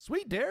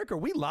Sweet Derek, are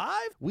we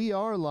live? We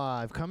are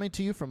live, coming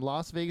to you from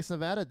Las Vegas,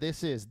 Nevada.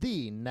 This is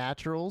the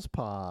Naturals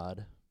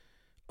Pod.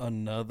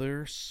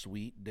 Another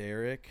Sweet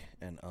Derek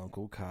and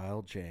Uncle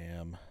Kyle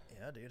jam.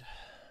 Yeah, dude.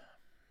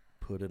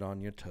 Put it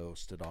on your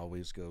toast. It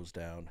always goes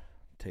down.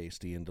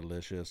 Tasty and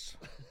delicious.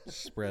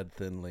 Spread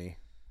thinly.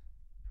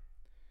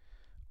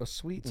 A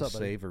sweet and What's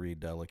up, buddy? savory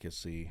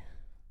delicacy.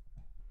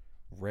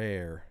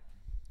 Rare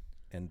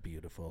and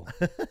beautiful.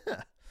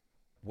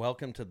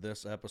 Welcome to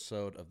this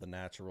episode of the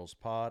Naturals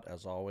Pod.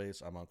 As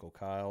always, I'm Uncle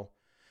Kyle.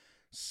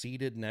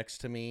 Seated next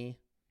to me,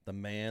 the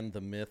man, the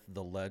myth,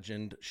 the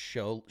legend,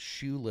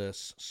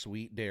 shoeless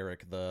Sweet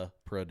Derek, the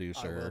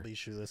producer. I will be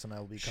shoeless and I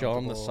will be Show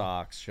him the comfortable.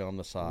 socks. Show him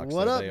the socks.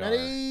 What There up, they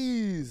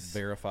buddies? are.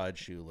 Verified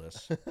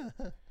shoeless.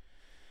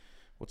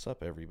 What's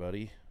up,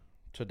 everybody?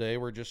 Today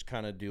we're just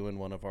kind of doing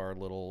one of our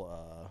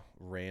little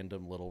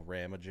random little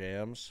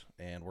ramajams,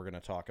 and we're going to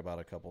talk about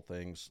a couple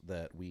things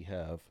that we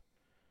have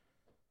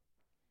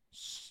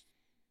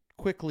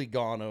quickly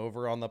gone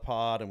over on the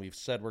pod, and we've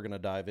said we're going to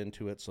dive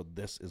into it, so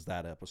this is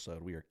that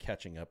episode. We are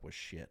catching up with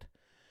shit.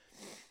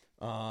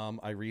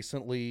 I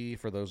recently,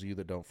 for those of you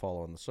that don't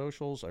follow on the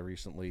socials, I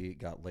recently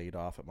got laid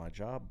off at my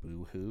job.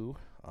 Boo-hoo.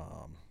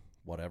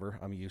 Whatever.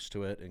 I'm used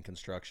to it in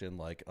construction,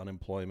 like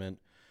unemployment.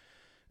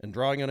 And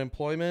drawing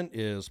unemployment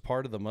is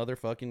part of the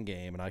motherfucking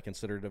game, and I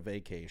consider it a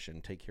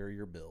vacation. Take care of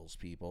your bills,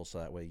 people, so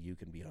that way you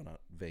can be on a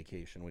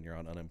vacation when you're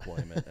on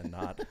unemployment and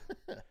not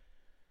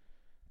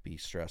be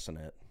stressing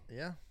it.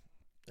 Yeah,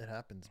 it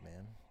happens,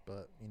 man.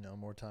 But, you know,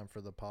 more time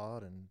for the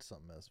pod and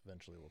something else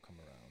eventually will come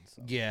around.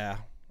 So. Yeah,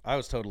 I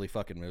was totally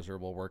fucking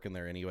miserable working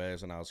there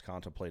anyways, and I was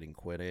contemplating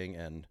quitting,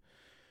 and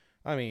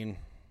I mean,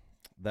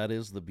 that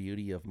is the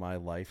beauty of my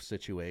life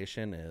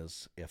situation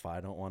is if I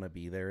don't want to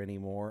be there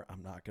anymore,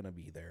 I'm not going to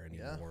be there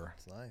anymore. Yeah,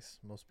 it's nice.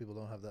 Most people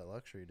don't have that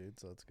luxury, dude,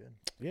 so it's good.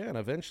 Yeah, and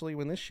eventually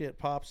when this shit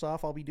pops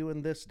off, I'll be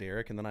doing this,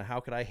 Derek, and then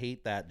how could I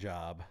hate that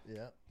job?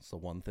 Yeah. It's the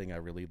one thing I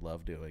really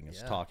love doing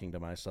is Yeah. talking to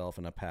myself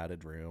in a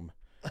padded room,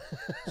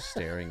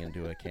 staring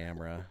into a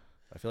camera.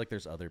 I feel like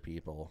there's other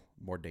people,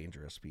 more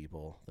dangerous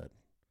people that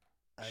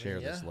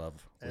share this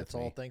love with It's me.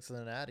 all thanks to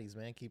the Natties,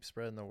 man. Keep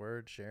spreading the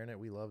word, sharing it.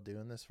 We love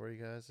doing this for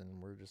you guys,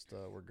 and we're just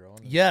we're growing.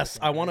 It's Yes,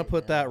 looking I want to great,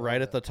 put man. I that love right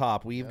at it. the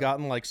top. We've Yep.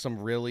 gotten like some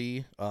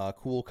really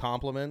cool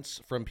compliments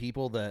from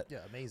people that Yeah,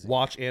 amazing.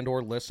 watch and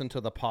or listen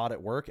to the pod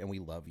at work, and we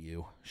love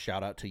you.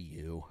 Shout out to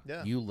you.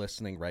 Yeah. You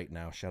listening right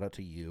now. Shout out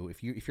to you.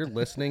 If you're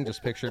listening,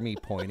 just picture me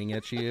pointing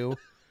at you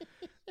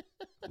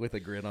with a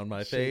grin on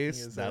my Shaking face.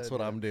 his That's head,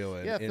 what yeah. I'm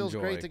doing. Yeah, it feels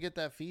Enjoy. great to get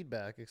that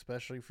feedback,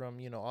 especially from,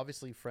 you know,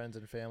 obviously friends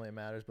and family, it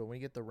matters, but when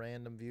you get the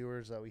random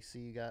viewers that we see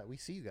you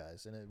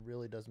guys, and it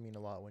really does mean a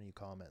lot when you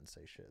comment and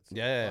say shit. So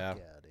Yeah.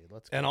 fuck yeah, dude.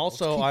 Let's go. And Let's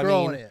also, keep I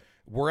growing mean, it.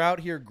 we're out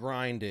here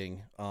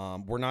grinding.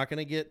 We're not going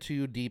to get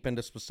too deep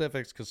into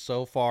specifics because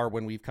so far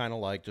when we've kind of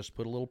like just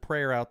put a little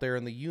prayer out there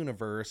in the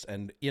universe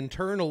and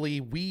internally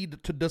we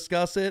to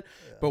discuss it,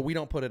 but we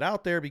don't put it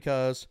out there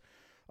because,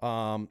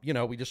 you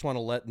know, we just want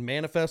to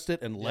manifest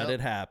it and let Yep.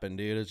 it happen,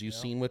 dude. As you've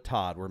Yep. seen with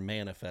Todd, we're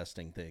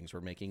manifesting things. We're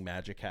making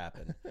magic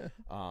happen.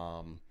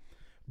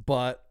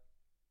 But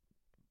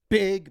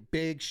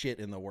big shit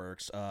in the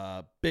works.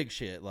 Big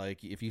shit.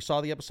 Like if you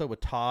saw the episode with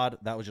Todd,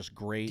 that was just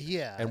great.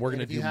 Yeah, and we're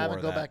gonna if do you more haven't,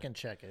 of go that. back and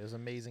check it. It was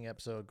an amazing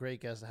episode.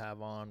 Great guest to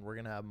have on. We're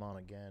gonna have him on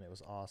again. It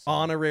was awesome.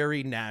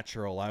 Honorary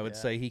natural, I would Yeah.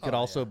 say. He could Oh,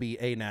 also yeah. be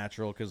a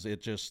natural because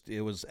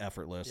it was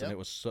effortless and Yep. it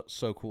was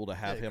so cool to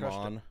have he him crushed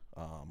it.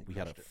 on. We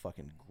had a crushed it.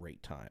 fucking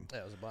great time. Yeah,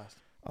 it was a blast.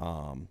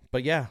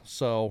 But yeah,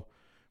 so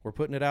we're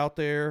putting it out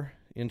there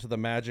into the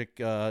magic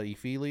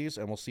Epheles,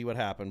 and we'll see what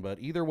happens. But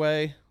either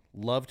way,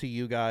 love to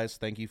you guys.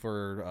 Thank you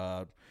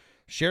for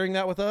sharing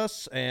that with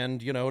us,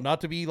 and you know,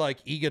 not to be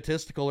like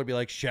egotistical or be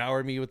like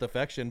shower me with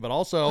affection, but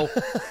also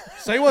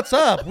say what's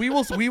up. We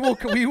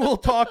will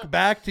talk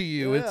back to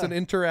you. It's an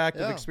interactive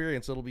Yeah.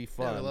 experience. It'll be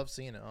fun. Yeah, we love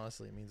seeing it.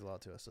 Honestly, it means a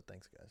lot to us. So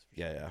thanks, guys.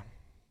 Yeah.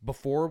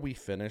 Before we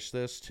finish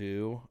this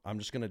too, I'm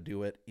just going to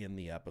do it in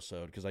the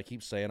episode because I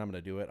keep saying I'm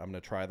going to do it. I'm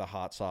going to try the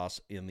hot sauce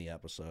in the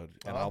episode.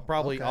 And Oh, I'll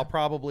probably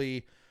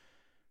okay.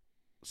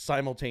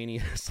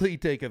 simultaneously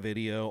take a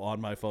video on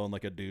my phone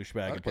like a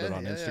douchebag and put it Okay,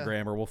 on yeah,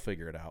 Instagram or we'll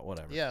figure it out,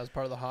 whatever. Yeah, as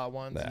part of the hot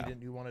ones, Yeah.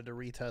 you wanted to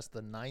retest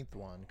the 9th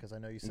one because I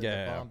know you said Yeah,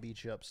 the yeah. bomb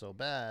beat you up so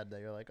bad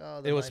that you're like,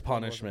 oh, the It was 9th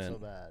one wasn't punishment. so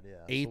bad.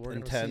 Yeah, so 8th we're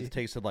and gonna 10th see-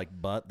 tasted like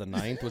butt. The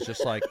 9th was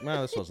just like,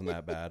 no, this wasn't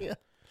that bad. Yeah.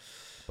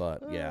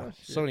 But yeah. Oh,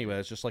 So shit.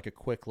 anyways, just like a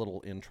quick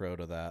little intro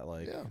to that.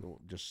 Like Yeah.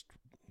 just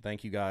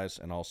thank you guys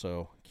and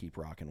also keep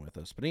rocking with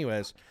us. But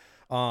anyways,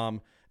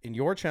 in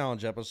your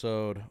challenge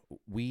episode,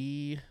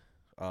 we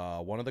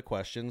one of the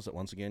questions that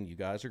once again you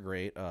guys are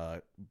great,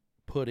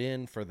 put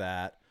in for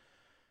that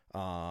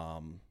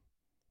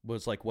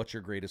was like what's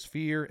your greatest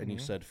fear? And you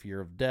Mhm. said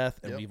fear of death.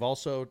 And Yep. we've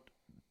also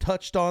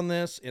touched on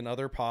this in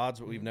other pods,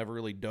 but we've never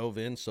really dove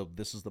in. So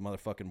this is the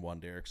motherfucking one,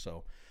 Derek.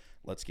 So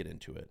let's get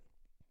into it.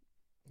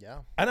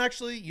 Yeah. And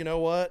actually, you know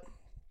what?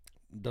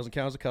 Doesn't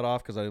count as a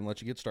cutoff because I didn't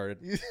let you get started.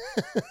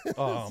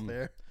 That's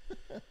fair.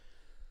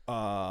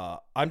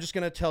 I'm just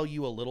going to tell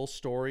you a little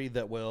story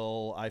that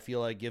will, I feel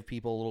like, give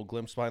people a little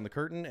glimpse behind the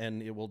curtain,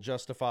 and it will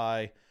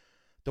justify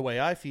the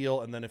way I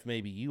feel, and then if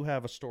maybe you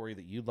have a story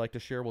that you'd like to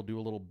share, we'll do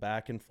a little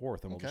back and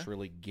forth, and we'll just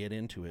really get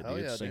into it, Hell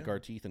dude. yeah, Sink our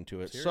teeth into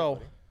it. Let's hear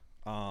So,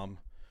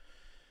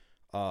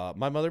 it,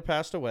 my mother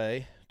passed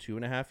away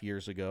 2.5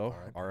 years ago.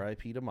 R.I.P.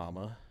 R.I.P. to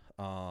Mama.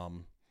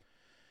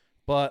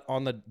 But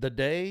on the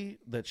day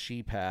that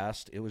she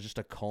passed, it was just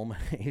a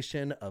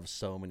culmination of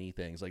so many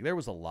things. Like, there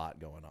was a lot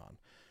going on.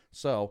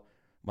 So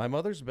my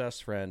mother's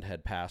best friend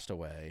had passed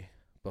away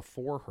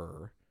before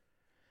her,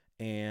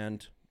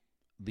 and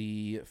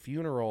the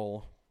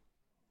funeral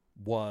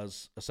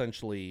was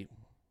essentially,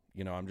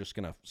 you know, I'm just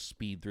going to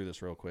speed through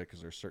this real quick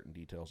because there's certain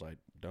details I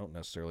don't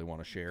necessarily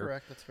want to share.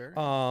 Correct, that's fair.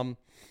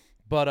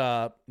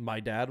 But my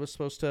dad was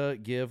supposed to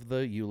give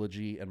the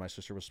eulogy, and my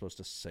sister was supposed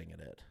to sing at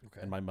it.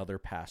 Okay. And my mother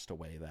passed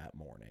away that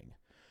morning.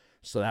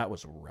 So that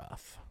was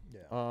rough.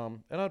 Yeah.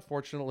 And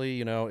unfortunately,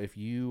 you know, if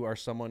you are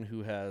someone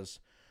who has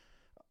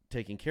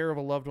taken care of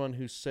a loved one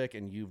who's sick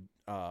and you've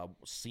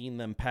seen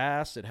them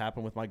pass, it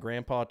happened with my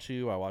grandpa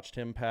too. I watched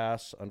him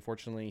pass.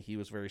 Unfortunately, he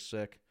was very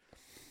sick.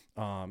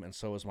 And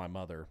so was my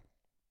mother.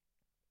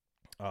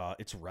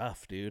 It's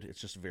rough, dude.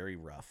 It's just very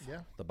rough.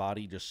 Yeah. The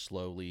body just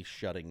slowly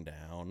shutting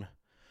down.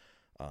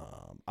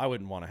 I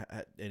wouldn't want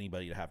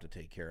anybody to have to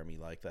take care of me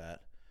like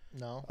that.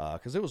 No.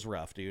 Because it was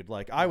rough, dude.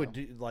 Like, I would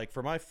do, like,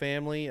 for my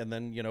family, and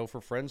then, you know, for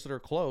friends that are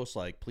close,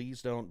 like,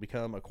 please don't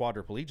become a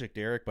quadriplegic,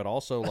 Derek. But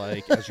also,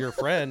 like, as your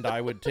friend,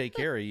 I would take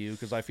care of you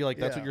because I feel like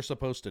that's what you're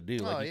supposed to do.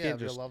 Like, you can't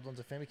just your loved ones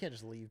and family. You can't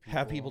just leave people.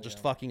 have people just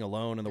fucking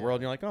alone in the world.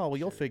 And you're like, oh, well,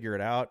 you'll figure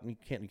it out. And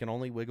you can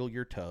only wiggle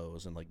your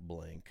toes and, like,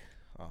 blink.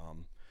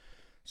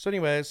 So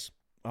anyways,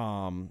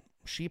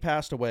 she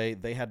passed away.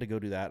 They had to go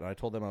do that. And I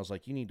told them, I was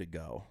like, you need to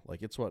go.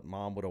 Like, it's what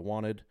Mom would have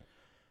wanted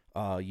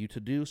you to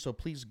do. So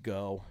please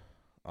go.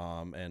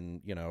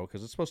 And, you know,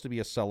 because it's supposed to be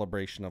a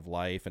celebration of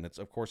life. And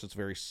of course, it's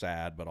very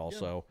sad. But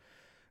also,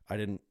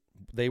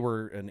 they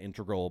were an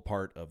integral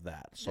part of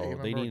that. So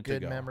they needed to go.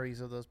 Good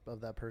memories of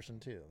that person,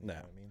 too. You know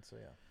what I mean? So,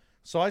 yeah.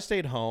 So I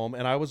stayed home,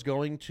 and I was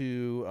going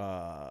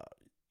to,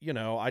 you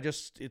know,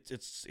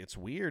 it's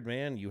weird,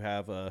 man. You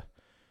have a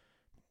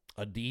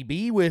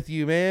DB with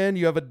you, man.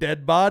 You have a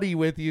dead body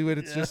with you, and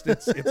it's just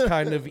it's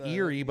kind of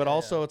eerie, but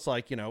also it's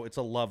like, you know, it's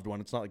a loved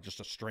one. It's not like just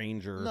a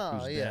stranger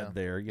who's dead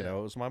there. You know,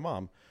 it was my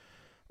mom.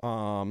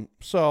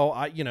 So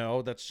I, you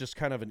know, that's just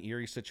kind of an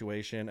eerie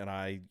situation. And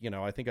I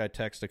think I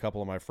text a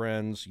couple of my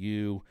friends,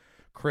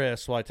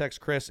 Chris. Well, I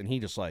text Chris, and he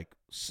just like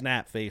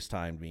snap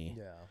FaceTimed me.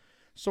 Yeah.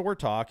 So we're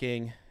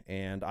talking,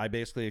 and I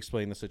basically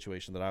explained the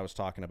situation that I was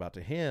talking about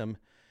to him,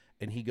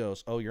 and he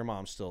goes, "Oh, your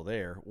mom's still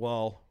there."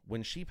 Well,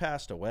 when she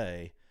passed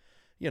away,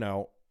 you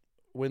know,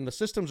 when the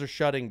systems are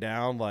shutting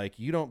down, like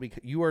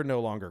you are no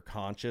longer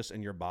conscious,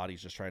 and your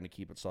body's just trying to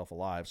keep itself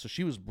alive. So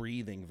she was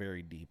breathing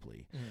very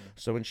deeply.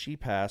 So when she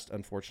passed,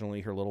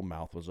 unfortunately, her little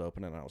mouth was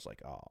open, and I was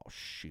like, "Oh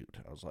shoot!"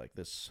 I was like,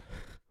 "This,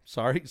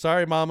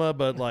 sorry, mama,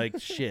 but like,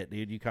 shit,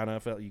 dude, you kind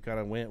of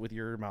went with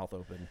your mouth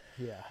open."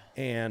 Yeah.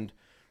 And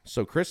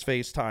so Chris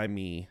FaceTimed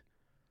me.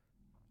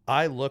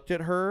 I looked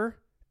at her,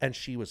 and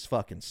she was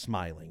fucking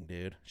smiling,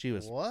 dude. She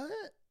was what?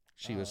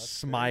 She was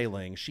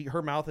smiling. Crazy.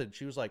 Her mouth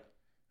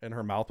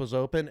was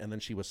open, and then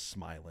she was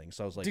smiling.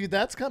 So I was like, dude,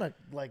 that's kind of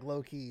like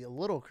low key, a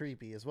little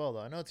creepy as well,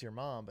 though. I know it's your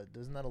mom, but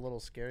isn't that a little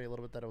scary? A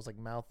little bit that it was like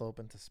mouth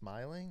open to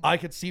smiling. I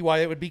could see why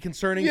it would be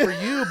concerning for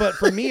you, but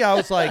for me, I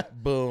was like,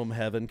 boom,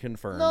 heaven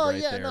confirmed.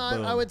 There.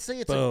 Boom, I would say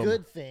it's boom, a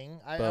good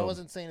thing. I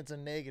wasn't saying it's a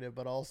negative,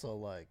 but also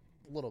like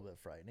a little bit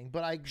frightening.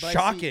 But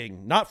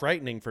shocking, not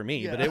frightening for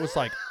me, but it was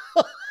like.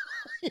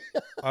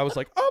 I was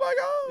like, oh my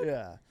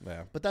god.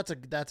 Yeah. But that's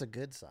a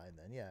good sign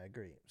then. Yeah, I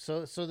agree.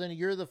 So then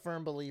you're the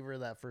firm believer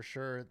that for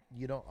sure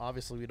we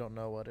don't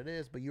know what it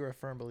is, but you're a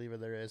firm believer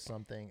there is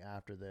something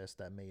after this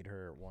that made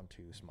her want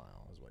to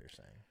smile, is what you're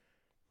saying.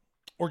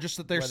 Or just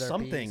that there's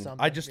something.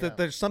 That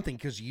there's something,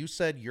 because you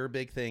said your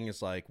big thing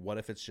is like, what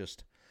if it's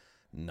just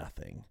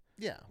nothing?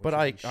 Yeah. But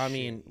I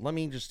mean, let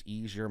me just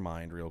ease your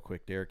mind real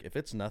quick, Derek. If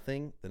it's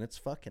nothing, then it's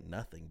fucking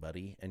nothing,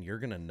 buddy. And you're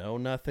going to know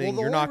nothing.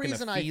 You're not going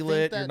to feel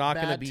it. You're not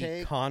going to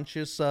be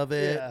conscious of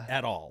it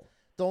at all.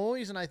 The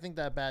only reason I think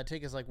that bad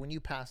take is like when you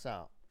pass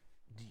out,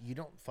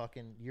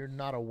 you're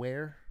not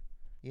aware.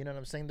 You know what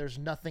I'm saying?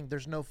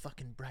 There's no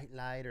fucking bright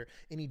light or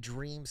any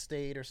dream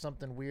state or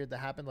something weird that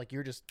happened. Like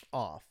you're just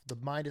off. The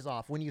mind is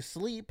off. When you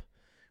sleep,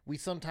 we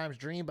sometimes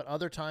dream, but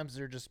other times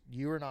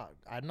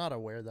I'm not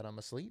aware that I'm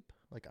asleep.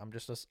 Like I'm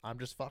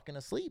just fucking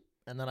asleep,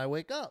 and then I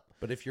wake up.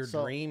 But if you're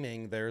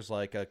dreaming, there's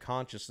like a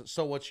consciousness.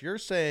 So what you're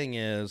saying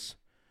is,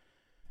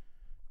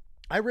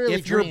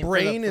 if your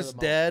brain is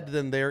dead,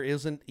 then there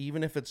isn't,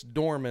 even if it's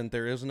dormant,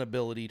 there is an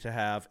ability to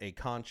have a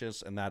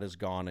conscious, and that is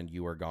gone, and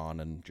you are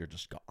gone, and you're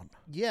just gone.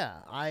 Yeah,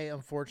 I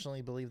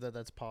unfortunately believe that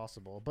that's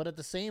possible. But at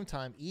the same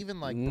time, even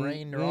like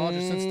brain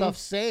neurologists and stuff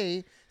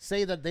say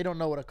that they don't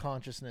know what a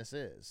consciousness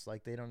is.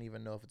 Like they don't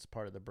even know if it's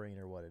part of the brain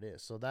or what it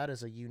is. So that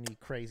is a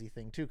unique, crazy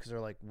thing too, because they're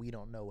like, we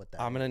don't know what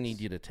that is. I'm going to need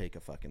you to take a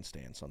fucking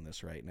stance on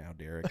this right now,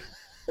 Derek.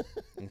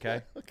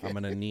 Okay? I'm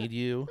going to need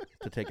you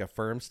to take a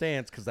firm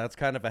stance, because that's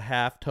kind of a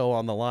half toe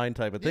on the line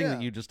type of thing that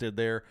you just did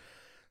there.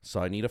 So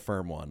I need a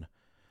firm one.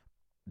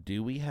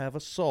 Do we have a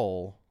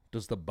soul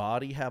Does the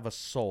body have a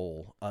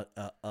soul,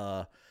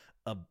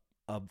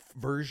 a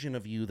version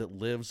of you that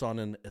lives on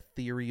an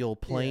ethereal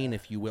plane,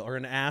 if you will, or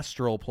an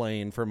astral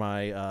plane for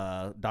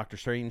my Doctor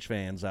Strange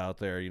fans out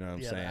there? You know what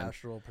I'm saying?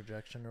 Astral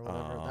projection or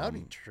whatever. That would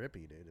be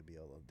trippy, dude, to be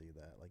able to do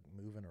that, like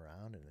moving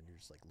around and then you're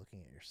just like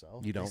looking at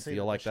yourself. You don't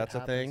feel like that's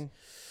a thing?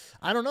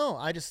 I don't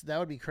know. That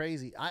would be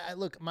crazy. I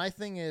look, my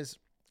thing is,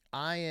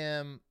 I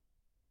am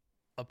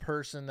a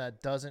person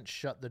that doesn't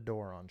shut the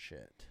door on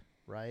shit.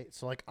 Right,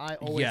 so like I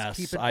always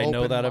keep an I know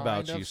open that mind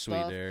about of you, sweet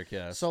stuff. Derek.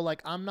 Yes. So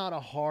like I'm not a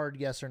hard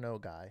yes or no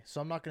guy.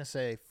 So I'm not gonna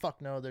say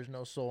fuck no, there's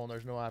no soul and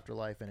there's no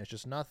afterlife and it's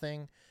just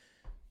nothing.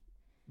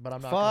 But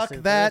I'm not. Fuck gonna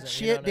say that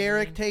shit, shit,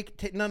 Derek. I mean?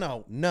 Take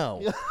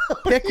no.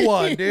 Pick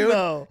one, dude.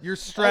 No. You're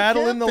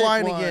straddling the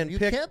line one. again. You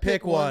Pick can't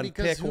pick one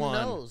because pick who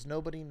one. knows?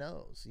 Nobody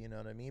knows. You know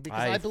what I mean? Because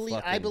I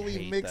I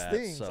believe hate mixed that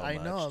things. so I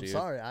know. much, I'm dude.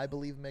 sorry. I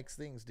believe mixed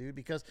things, dude.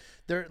 Because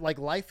they're like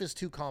life is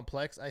too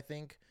complex, I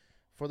think,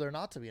 for there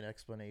not to be an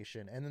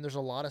explanation. And then there's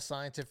a lot of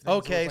scientific things.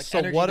 Okay, like so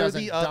energy what are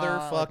doesn't the other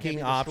die, fucking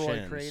can't be destroyed,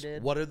 options?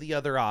 created. What are the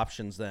other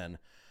options then?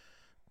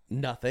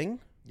 Nothing.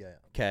 Yeah.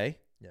 Okay.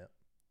 Yeah.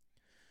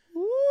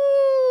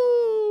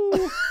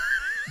 Woo!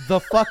 The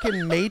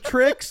fucking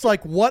Matrix.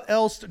 Like, what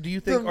else do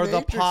you think are the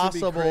Matrix would be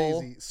possible?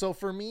 crazy. So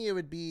for me, it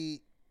would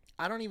be.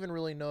 I don't even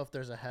really know if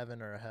there's a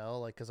heaven or a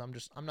hell, like, because I'm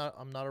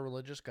not a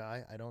religious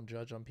guy. I don't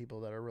judge on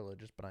people that are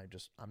religious, but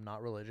I'm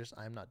not religious.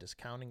 I'm not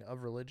discounting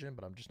of religion,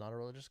 but I'm just not a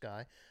religious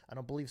guy. I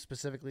don't believe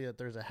specifically that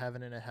there's a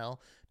heaven and a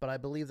hell, but I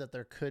believe that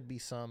there could be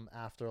some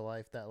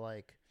afterlife that,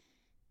 like,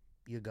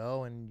 you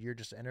go and you're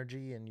just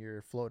energy and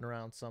you're floating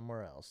around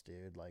somewhere else,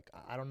 dude. Like,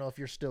 I don't know if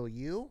you're still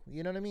you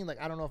know what I mean?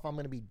 Like, I don't know if I'm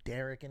going to be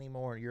Derek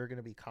anymore and you're going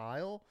to be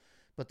Kyle,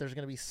 but there's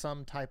going to be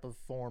some type of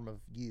form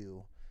of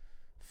you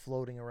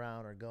floating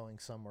around or going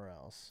somewhere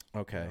else.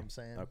 Okay. You know what I'm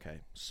saying? Okay.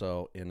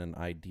 So in an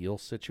ideal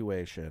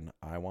situation,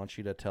 I want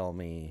you to tell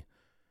me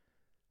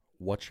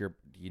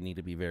you need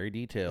to be very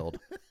detailed.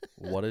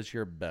 What is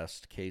your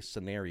best case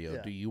scenario?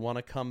 Yeah. Do you want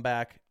to come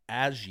back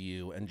as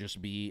you and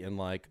just be in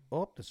like,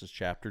 oh, this is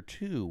chapter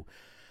 2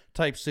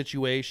 type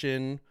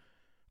situation?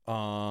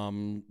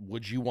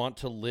 Would you want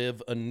to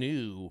live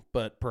anew,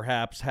 but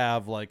perhaps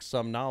have like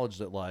some knowledge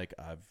that like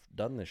I've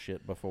done this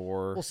shit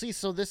before? Well, see,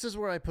 so this is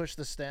where I push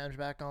the stand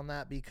back on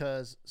that,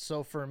 because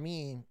so for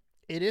me,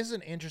 it is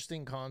an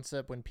interesting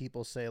concept when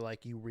people say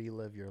like you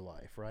relive your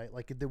life, right?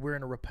 Like we're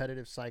in a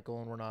repetitive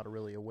cycle and we're not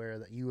really aware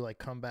that you like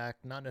come back,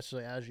 not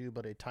necessarily as you,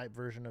 but a type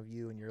version of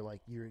you. And you're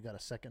like, you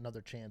got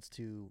another chance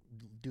to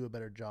do a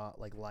better job,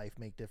 like life,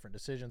 make different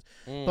decisions.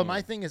 But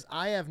my thing is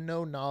I have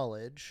no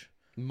knowledge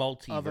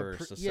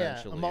multiverse,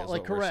 essentially, is like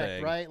what correct, we're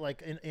saying. right?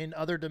 Like in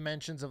other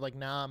dimensions of like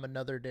now I'm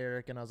another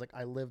Derek, and I was like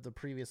I lived the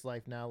previous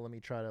life. Now let me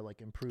try to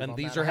like improve. And on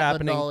these that. are I have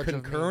the happening knowledge of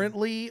me.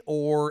 concurrently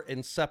or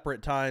in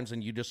separate times,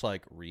 and you just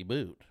like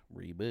reboot.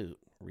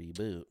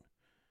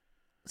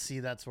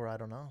 See, that's where I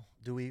don't know.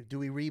 Do we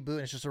reboot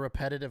and it's just a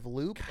repetitive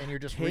loop and you're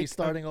just Take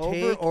restarting a- over,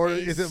 take or a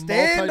is it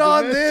stand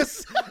on multi-dimensional?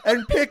 this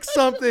and pick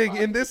something?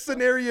 In this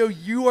scenario,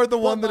 you are the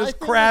one that is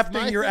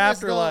crafting your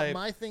afterlife.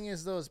 My thing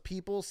is, though, is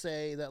people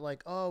say that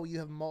like, oh, you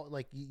have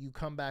you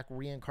come back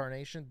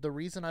reincarnation. The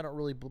reason I don't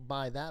really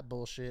buy that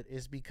bullshit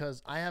is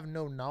because I have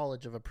no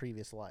knowledge of a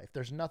previous life.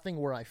 There's nothing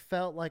where I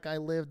felt like I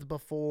lived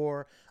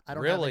before. I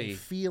don't have any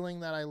feeling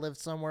that I lived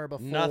somewhere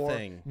before.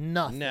 Nothing.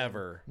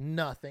 Never.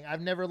 Nothing.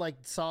 I've never like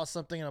saw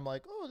something and I'm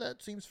like, oh,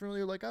 that seems familiar.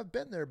 Like I've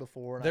been there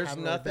before. And There's I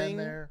haven't really nothing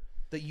been there.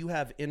 that you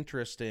have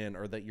interest in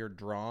or that you're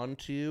drawn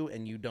to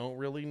and you don't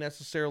really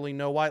necessarily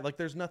know why. Like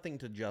there's nothing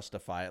to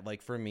justify it.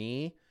 Like for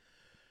me,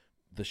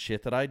 the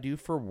shit that I do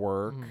for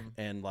work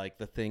and like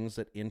the things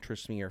that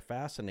interest me or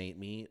fascinate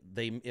me,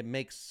 it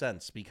makes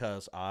sense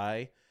because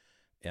I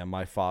am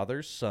my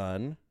father's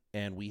son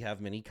and we have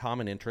many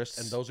common interests,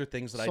 and those are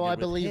things that I do with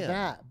believe him.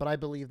 that, but I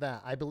believe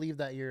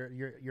that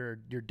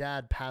your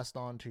dad passed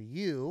on to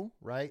you,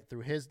 right,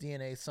 through his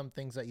DNA, some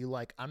things that you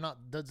like.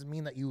 Doesn't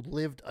mean that you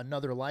lived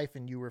another life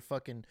and you were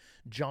fucking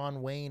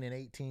John Wayne in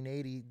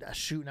 1880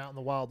 shooting out in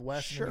the Wild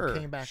West and then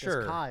you came back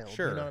as Kyle.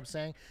 You know what I'm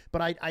saying?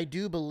 But I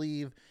do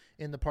believe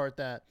in the part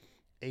that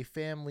a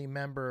family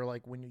member,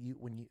 like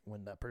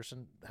when that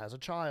person has a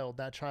child,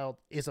 that child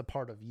is a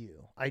part of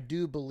you. I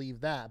do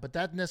believe that, but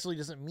that necessarily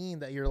doesn't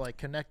mean that you're like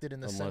connected in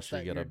the sense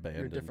that you're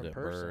a different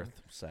person.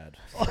 Birth. Sad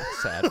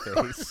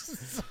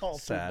face.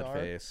 Sad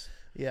face.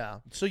 Yeah.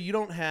 So you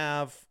don't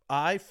have.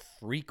 I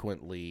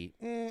frequently.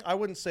 I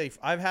wouldn't say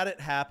I've had it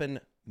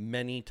happen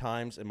many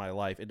times in my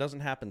life. It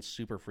doesn't happen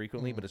super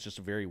frequently, but it's just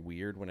very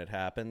weird when it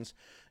happens.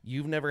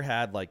 You've never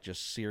had like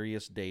just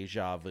serious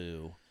deja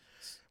vu.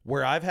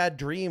 Where I've had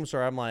dreams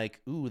where I'm like,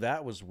 ooh,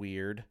 that was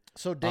weird.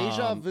 So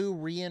deja vu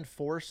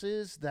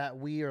reinforces that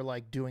we are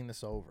like doing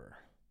this over.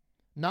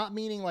 Not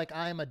meaning like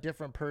I am a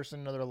different person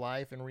in another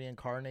life and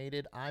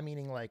reincarnated. I'm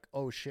meaning like,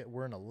 oh shit,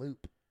 we're in a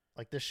loop.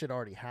 Like this shit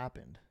already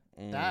happened.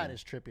 That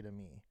is trippy to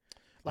me.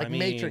 like I mean,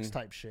 Matrix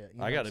type shit. You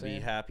know I what got to I'm be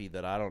saying? happy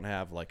that I don't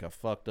have like a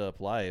fucked up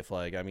life.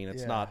 Like, I mean,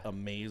 it's Yeah. not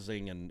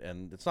amazing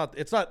and it's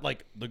not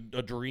like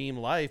a dream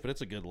life, but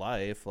it's a good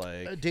life.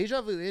 Like,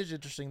 Deja vu is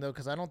interesting though,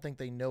 because I don't think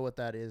they know what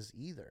that is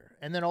either.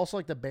 And then also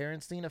like the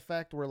Berenstein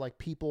effect, where like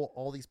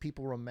all these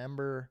people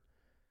remember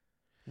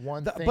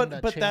one thing, but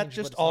that that changed,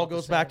 just but it's all not the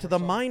goes back same to or the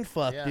something. mind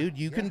fuck, Yeah, dude.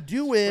 You can yeah.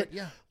 do it.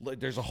 Yeah. Like,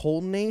 there's a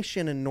whole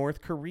nation in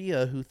North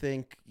Korea who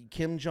think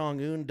Kim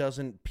Jong-un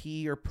doesn't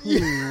pee or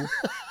poo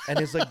and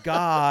is a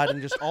god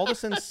and just all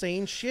this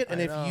insane shit. And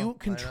I if know, I you know.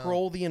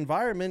 control the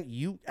environment,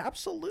 you Yeah,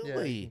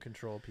 absolutely you can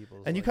control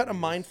people's. and you like, kind of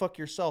views. mind fuck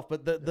yourself.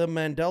 But the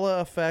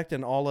Mandela effect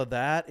and all of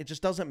that, it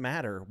just doesn't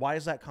matter. Why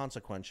is that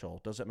consequential?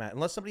 Doesn't matter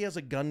unless somebody has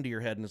a gun to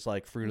your head and it's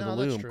like Fruit No, of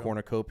the that's Loom, true.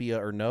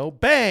 cornucopia or no,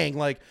 bang,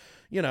 like,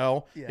 you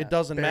know, Yeah, it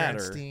doesn't matter.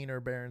 Berenstein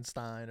or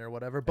Berenstein or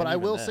whatever. But And I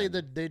even will say then.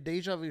 that the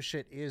deja vu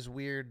shit is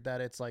weird.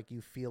 That it's like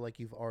you feel like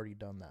you've already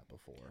done that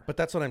before. But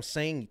that's what I'm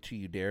saying to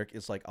you, Derek.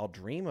 Is like I'll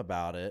dream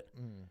about it,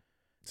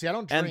 See, I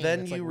don't dream. and then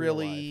it's you like real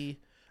life. really.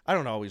 I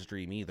don't always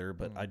dream either,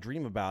 but I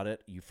dream about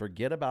it. You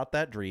forget about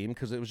that dream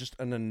because it was just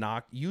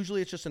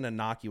usually it's just an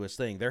innocuous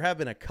thing. There have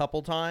been a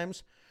couple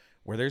times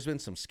where there's been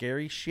some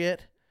scary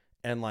shit,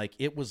 and like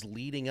it was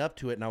leading up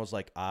to it, and I was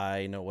like,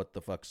 I know what's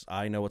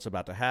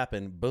about to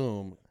happen.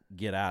 Boom,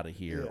 get out of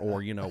here,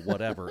 or you know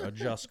whatever,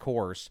 adjust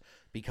course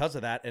because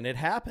of that, and it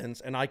happens.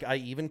 And I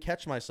even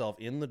catch myself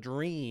in the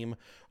dream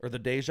or the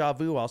deja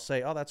vu. I'll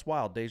say, oh, that's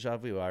wild, deja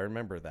vu. I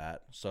remember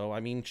that. So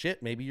I mean,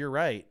 shit, maybe you're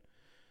right.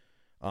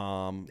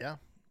 Yeah,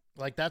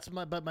 like that's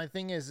but my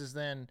thing is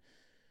then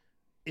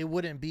it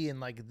wouldn't be in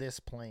like this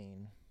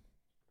plane,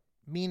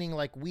 meaning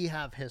like we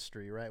have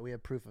history, right? We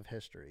have proof of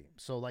history,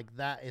 so like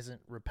that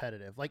isn't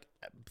repetitive. Like,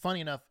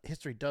 funny enough,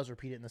 history does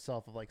repeat it in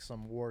itself of like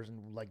some wars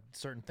and like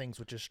certain things,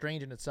 which is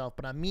strange in itself.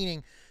 But I'm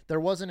meaning there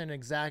wasn't an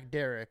exact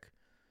Derek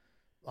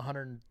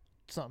 100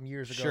 something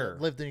years ago Sure.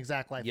 that lived an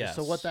exact life. Yes.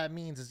 So what that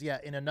means is, yeah,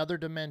 in another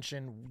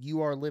dimension,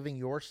 you are living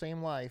your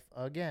same life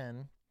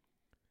again.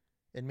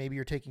 And maybe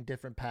you're taking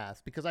different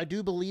paths, because I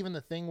do believe in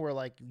the thing where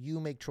like you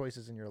make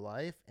choices in your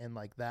life and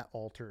like that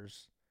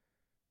alters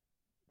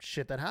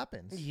shit that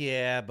happens.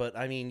 Yeah, but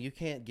I mean, you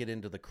can't get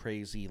into the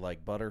crazy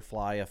like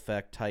butterfly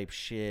effect type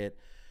shit.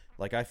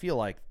 Like, I feel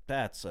like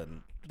that's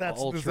an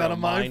ultra is that a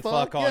mind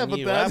fuck? on Yeah, but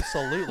you. that's-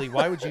 Absolutely.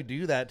 Why would you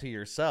do that to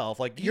yourself?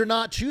 Like, You're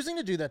not choosing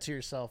to do that to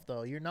yourself,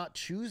 though. You're not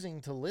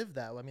choosing to live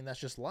that. I mean, that's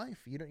just life.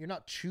 You're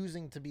not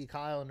choosing to be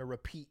Kyle and to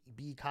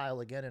be Kyle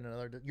again in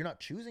another. You're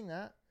not choosing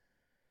that.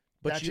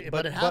 but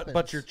But it happens.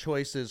 but your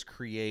choices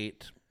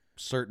create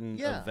certain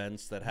Yeah.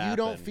 events that happen. You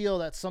don't feel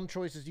that some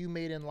choices you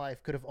made in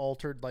life could have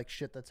altered like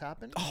shit that's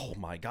happened? Oh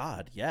my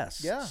God!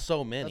 Yes. Yeah,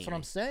 So many. That's what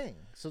I'm saying.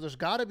 So there's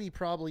got to be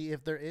probably,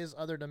 if there is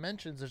other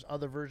dimensions, there's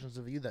other versions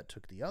of you that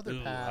took the other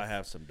Ooh, path. I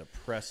have some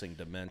depressing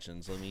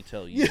dimensions. Let me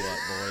tell you what,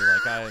 boy.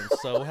 Like, I am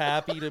so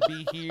happy to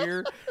be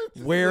here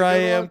where I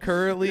am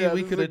currently. Yeah,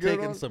 we this could is a have good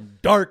taken one. some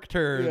dark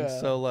turns.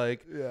 Yeah. So,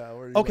 like, Yeah.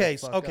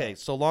 okay,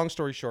 so long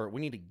story short,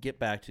 we need to get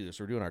back to this.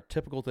 We're doing our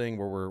typical thing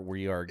where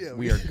we are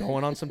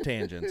going on some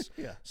tangents.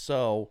 Yeah.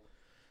 So,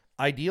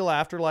 ideal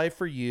afterlife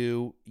for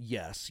you,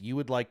 yes, you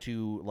would like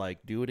to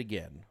like do it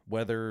again.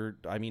 Whether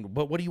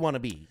but what do you want to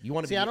be? You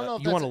want to See, be? I don't know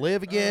if you want to that's-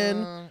 live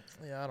again?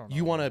 Yeah, I don't know.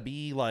 You want to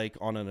be like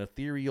on an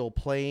ethereal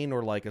plane,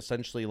 or like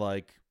essentially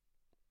like,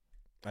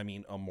 I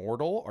mean,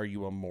 immortal? Are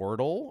you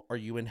immortal? Are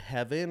you in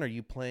heaven? Are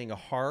you playing a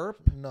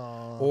harp?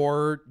 No.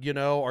 Or,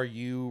 are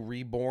you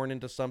reborn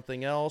into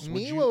something else?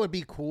 What would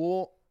be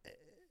cool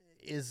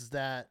is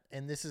that,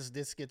 and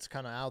this gets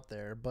kind of out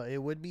there, but it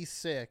would be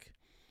sick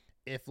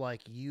if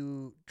like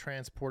you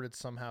transported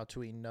somehow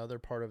to another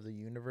part of the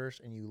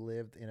universe and you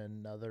lived in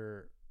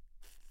another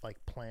like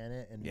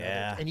planet and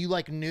Yeah. and you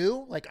like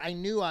knew, like I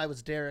knew I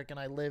was Derek and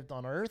I lived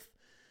on Earth,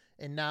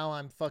 and now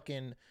I'm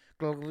fucking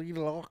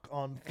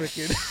on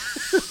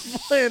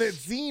freaking planet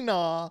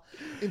Xena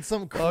in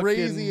some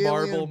crazy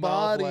marble alien mouth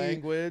body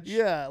language.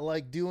 Yeah,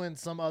 like doing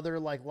some other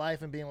like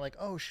life and being like,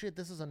 oh shit,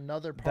 this is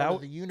another part That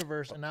of the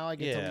universe, and now I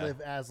get yeah. to live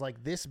as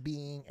like this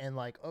being, and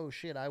like, oh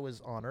shit, I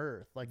was on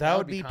Earth. Like That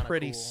would be kinda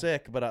pretty cool.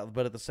 sick, but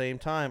at the same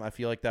time, I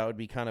feel like that would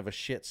be kind of a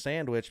shit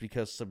sandwich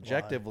because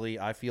subjectively,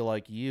 I feel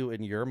like you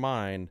in your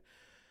mind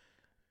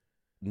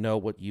know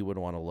what you would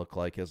want to look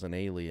like as an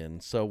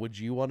alien. So would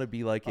you want to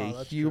be like Oh, a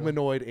that's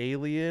humanoid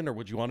alien, or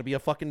would you want to be a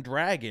fucking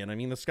dragon? I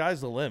mean, the sky's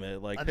the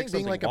limit. Like, I pick think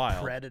being something like wild.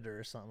 a predator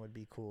or something would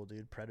be cool,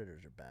 dude.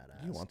 Predators are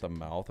badass. You want the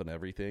mouth and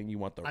everything. You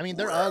want the. I mean,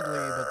 they're ugly,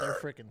 but they're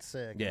freaking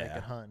sick. Yeah, they Yeah.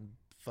 can hunt and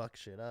fuck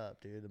shit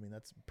up, dude. I mean,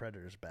 that's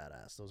Predators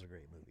badass. Those are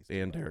great movies.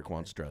 And Derek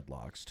wants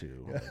dreadlocks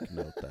too. Like,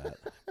 note that.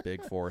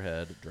 Big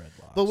forehead,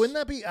 dreadlocks. But wouldn't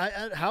that be?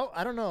 I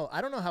don't know. I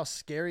don't know how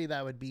scary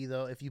that would be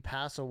though. If you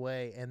pass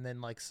away and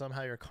then like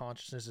somehow your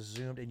consciousness is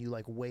zoomed and you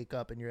like wake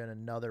up and you're in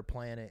another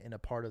planet in a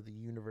part of the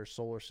universe,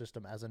 solar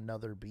system as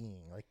another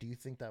being. Like, do you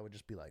think that would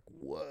just be like,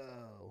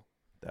 whoa?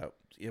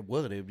 it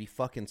would be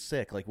fucking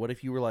sick. Like, what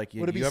if you were like,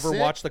 you Would it be ever sick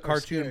watch the or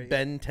cartoon scary?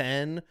 Ben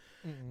 10?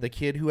 The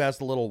kid who has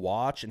the little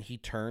watch and he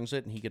turns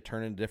it and he could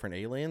turn into different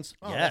aliens.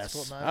 Oh, that's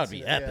Yes, cool. No, that would be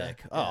see that. Yeah, epic.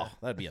 yeah. Oh,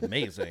 that'd be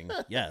amazing.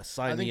 Yes,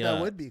 sign I think me that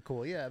up. would be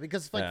cool. Yeah,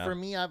 because like Yeah. for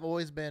me, I've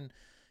always been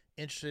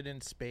interested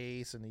in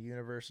space and the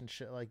universe and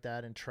shit like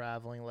that, and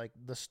traveling, like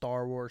the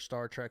Star Wars,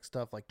 Star Trek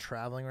stuff, like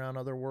traveling around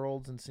other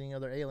worlds and seeing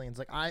other aliens.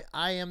 Like I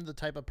am the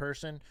type of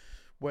person,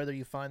 whether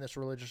you find this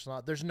religious or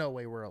not, there's no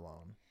way we're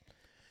alone.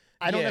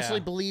 I don't Yeah. necessarily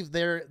believe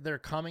they're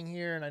coming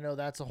here, and I know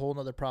that's a whole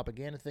nother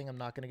propaganda thing. I'm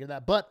not going to get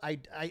that, but I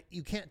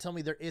you can't tell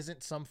me there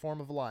isn't some form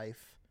of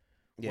life,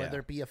 Yeah. whether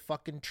it be a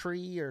fucking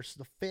tree or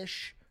the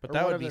fish. But or that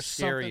would whatever, be there's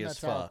scary something as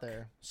that's out fuck.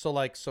 there.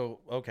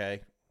 So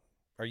okay.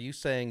 Are you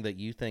saying that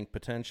you think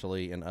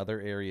potentially in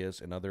other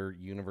areas, in other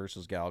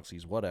universes,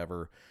 galaxies,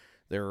 whatever,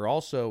 there are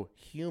also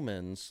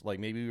humans, like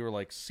maybe we were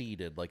like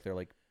seeded, like they're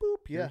like,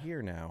 boop, you're Yeah.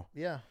 here now.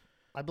 Yeah,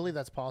 I believe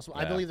that's possible.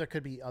 I Yeah. believe there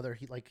could be other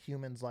like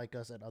humans like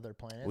us at other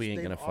planets. We ain't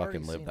They've going to already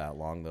fucking live seen- that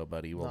long, though,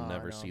 buddy. We'll No, I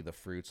never know. see the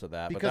fruits of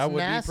that. Because But that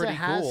would NASA be pretty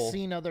has cool.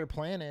 seen other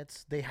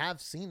planets. They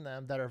have seen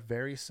them that are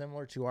very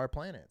similar to our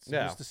planets.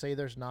 Yeah. Who's to say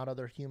there's not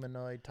other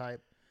humanoid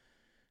type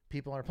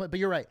people on our planet? But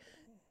you're right.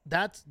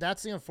 That's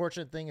the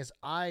unfortunate thing is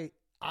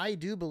I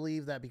do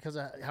believe that because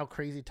of how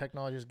crazy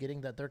technology is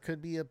getting, that there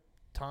could be a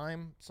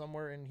time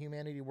somewhere in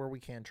humanity where we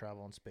can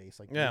travel in space,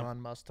 like Yeah. Elon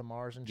Musk to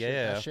Mars and shit.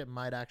 Yeah. That shit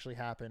might actually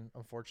happen.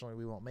 Unfortunately,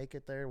 we won't make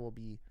it there. We'll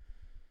be.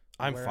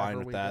 I'm wherever fine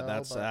with we that. go,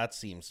 but- That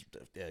seems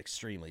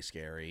extremely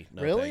scary.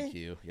 No, Really? thank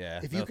you. Yeah.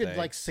 If no you could like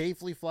thanks.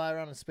 safely fly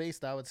around in space,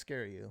 that would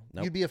scare you.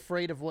 Nope. You'd be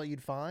afraid of what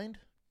you'd find.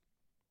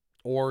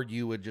 Or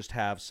you would just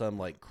have some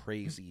like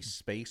crazy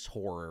space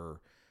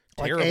horror,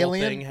 Like terrible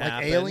Alien, thing happen.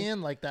 like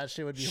Alien, like that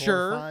shit would be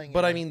Sure, horrifying.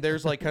 but I yeah. mean,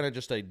 there's like kind of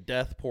just a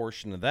death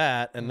portion of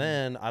that, and Mhm.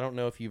 then I don't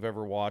know if you've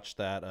ever watched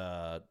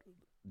that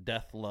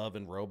Death, Love,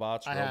 and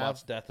Robots, I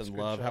Robots, have. Death, It's a and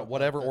good Love, show.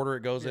 whatever Like that. order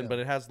it goes in, Yeah. but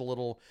it has the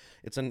little,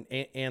 it's an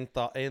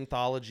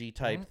anthology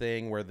type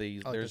thing where I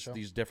like that there's show.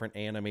 these different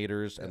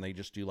animators, Yep. and they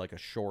just do like a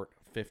short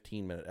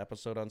 15-minute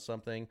episode on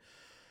something.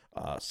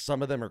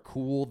 Some of them are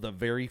cool. The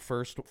very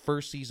first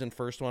season,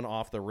 first one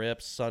off the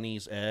rip,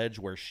 Sunny's Edge,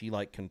 where she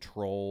like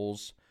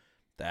controls.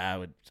 That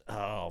would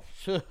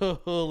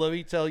let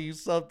me tell you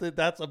something.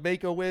 That's a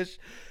Make-A-Wish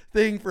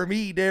thing for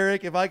me,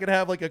 Derek. If I could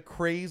have like a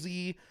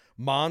crazy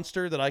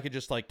monster that I could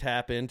just like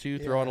tap into,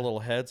 throw on a Yeah. little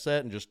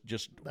headset, and just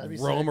That'd be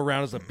roam sick.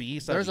 around as a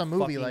beast. that'd There's be a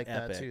movie fucking like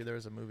epic. that too. There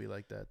was a movie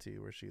like that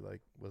too, where she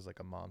like was like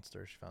a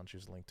monster. She found she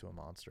was linked to a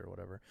monster or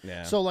whatever.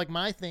 Yeah. So like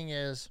my thing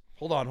is,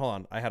 hold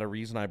on. I had a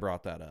reason I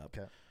brought that up.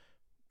 Okay.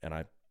 And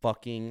I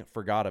fucking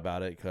forgot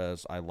about it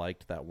because I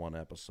liked that one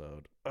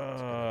episode.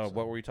 episode.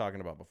 What were we talking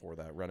about before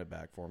that? Run it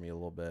back for me a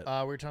little bit. we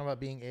were talking about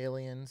being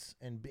aliens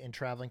and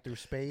traveling through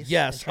space.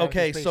 Yes. and traveling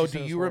through Okay. space, So you said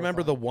do was you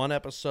remember the horrifying. one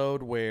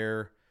episode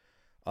where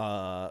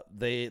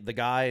the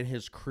guy and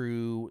his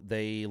crew,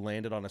 they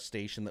landed on a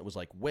station that was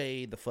like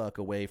way the fuck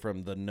away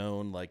from the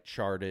known, like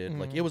charted,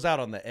 like Mhm. it was out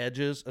on the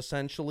edges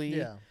essentially.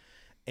 Yeah.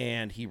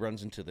 And he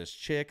runs into this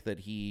chick that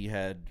he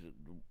had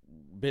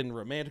been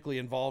romantically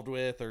involved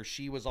with, or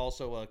she was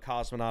also a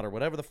cosmonaut or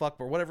whatever the fuck.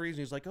 For whatever reason,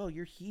 he's like, oh,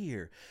 you're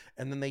here.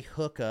 And then they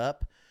hook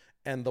up,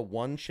 and the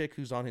one chick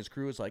who's on his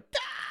crew is like,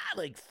 ah,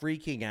 like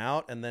freaking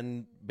out. And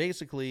then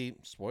basically,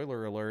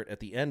 spoiler alert, at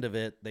the end of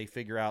it, they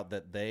figure out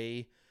that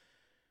they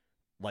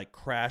like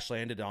crash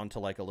landed onto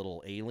like a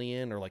little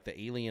alien, or like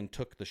the alien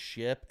took the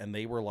ship, and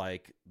they were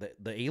like,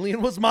 the alien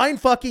was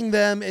mind fucking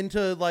them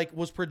into like,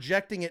 was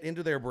projecting it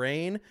into their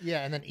brain.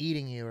 Yeah, and then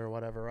eating you or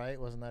whatever, right?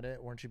 Wasn't that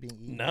it? Weren't you being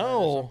eaten? by it or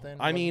No, something?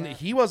 I Wasn't mean, that-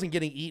 he wasn't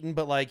getting eaten,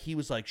 but like he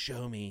was like,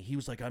 show me. He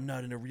was like, I'm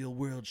not in a real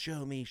world.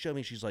 Show me, show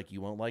me. She's like,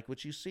 you won't like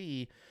what you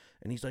see.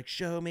 And he's like,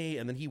 show me.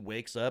 And then he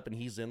wakes up and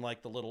he's in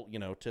like the little,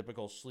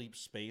 typical sleep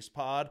space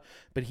pod,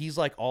 but he's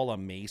like all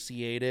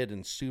emaciated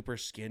and super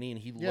skinny. And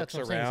he Yeah, looks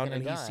that's what I'm saying, he's around gonna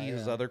and he die, sees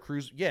his yeah. other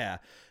crews. Yeah.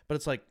 But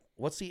it's like,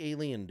 what's the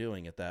alien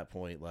doing at that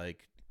point?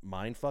 Like,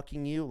 mind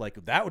fucking you?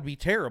 Like, that would be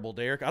terrible,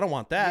 Derek. I don't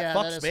want that. Yeah,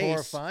 Fuck that is space.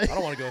 horrifying. I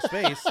don't want to go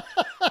space.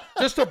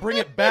 Just to bring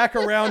it back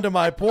around to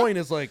my point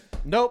is like,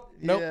 nope,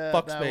 Yeah,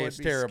 fuck that would space,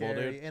 be terrible,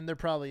 scary. dude. And there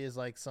probably is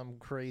like some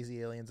crazy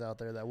aliens out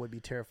there that would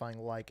be terrifying,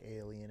 like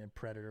Alien and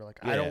Predator. Like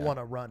I don't Yeah. want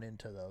to run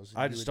into those.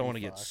 I You just would don't be want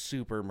to get fucked.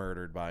 super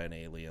murdered by an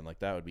alien. Like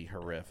that would be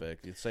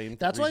horrific. The same.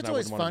 That's why reason it's I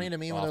always wouldn't wanna funny be to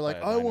me when off they're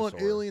like, by a "I want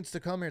dinosaur. aliens to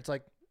come here." It's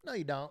like, no,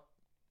 you don't.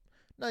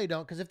 No, you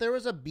don't. Because if there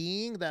was a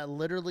being that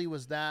literally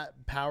was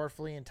that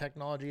powerfully and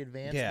technology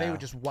advanced, they Yeah. would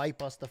just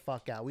wipe us the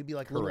fuck out. We'd be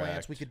like little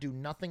ants. We Correct. could do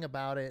nothing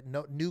about it.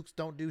 No nukes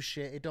don't do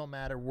shit. It don't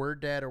matter. We're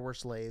dead or we're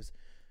slaves.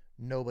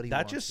 Nobody. That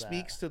wants just that.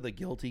 speaks to the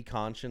guilty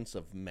conscience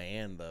of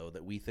man, though,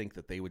 that we think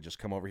that they would just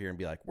come over here and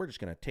be like, "We're just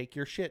gonna take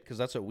your shit," because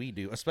that's what we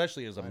do,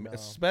 especially I know.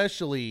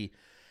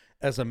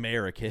 as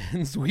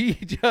Americans. We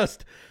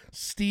just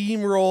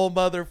steamroll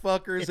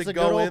motherfuckers It's and a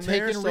go good in old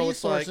there. taking So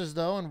it's like, resources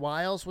though, and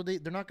why else would they?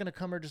 They're not going to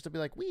come here just to be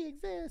like, we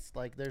exist.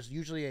 Like, there's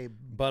usually a.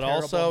 but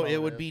terrible also it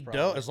would motive, be dope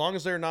probably. as long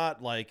as they're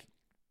not like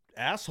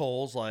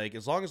assholes. Like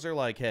as long as they're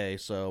like, hey,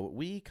 so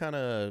we kind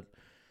of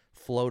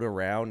float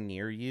around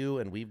near you,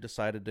 and we've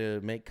decided to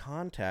make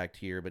contact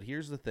here. But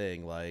here's the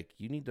thing, like,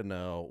 you need to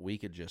know we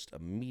could just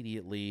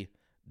immediately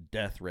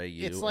death ray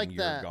you It's like and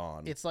you're that.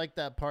 gone. It's like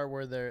that part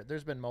where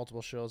there's been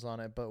multiple shows on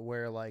it, but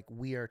where like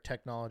we are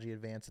technology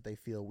advanced that they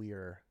feel we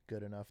are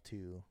good enough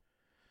to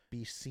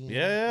be seen. Yeah, you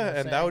know what I'm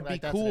and that saying? would Like, be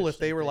that's an cool if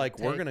they interesting were thing like,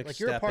 to we're take. gonna like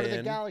you're a step part of the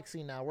in.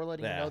 galaxy now. We're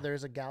letting you Yeah. know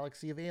there's a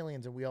galaxy of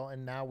aliens,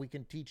 and now we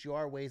can teach you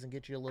our ways and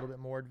get you a little bit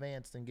more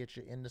advanced and get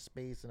you into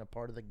space and a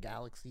part of the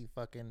galaxy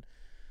fucking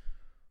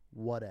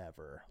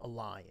whatever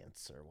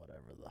alliance or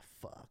whatever the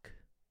fuck.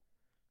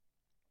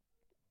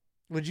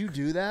 Would you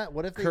do that?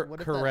 What if they?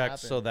 What if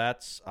Correct. That So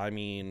that's, I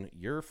mean,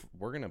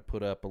 we're gonna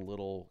put up a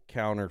little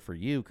counter for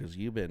you because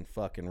you've been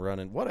fucking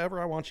running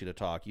whatever I want you to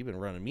talk. You've been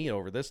running me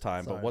over this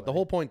time. Sorry, but what the buddy.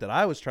 whole point that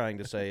I was trying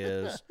to say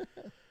is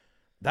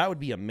that would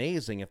be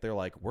amazing if they're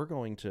like, we're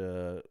going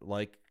to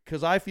like,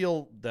 because I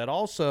feel that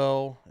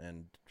also,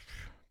 and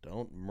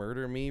don't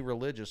murder me,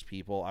 religious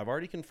people. I've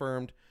already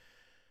confirmed.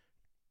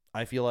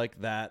 I feel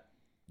like that.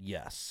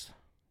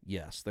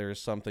 Yes,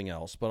 there's something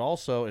else. But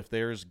also, if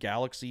there's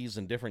galaxies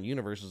and different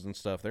universes and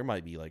stuff, there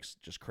might be like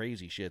just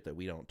crazy shit that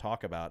we don't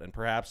talk about. And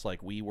perhaps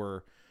like we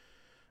were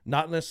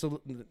not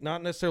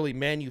necessarily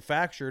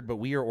manufactured, but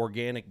we are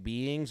organic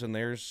beings, and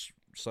there's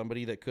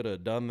somebody that could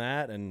have done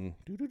that and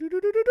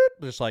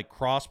just like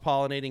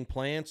cross-pollinating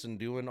plants and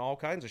doing all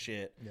kinds of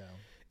shit. Yeah.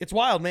 It's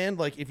wild, man.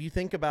 Like if you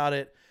think about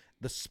it,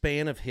 the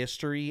span of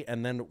history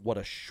and then what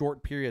a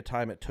short period of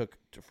time it took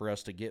for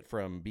us to get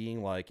from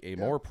being like a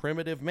more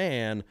primitive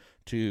man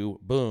to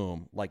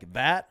boom, like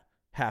that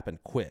happened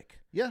quick.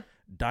 Yeah.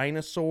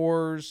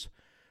 Dinosaurs,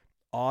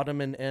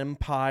 Ottoman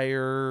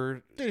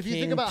Empire. Dude, if you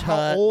King think about Tut,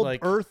 how old like,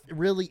 Earth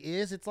really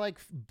is, it's like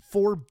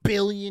 4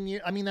 billion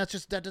years. I mean, that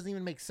doesn't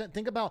even make sense.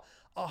 Think about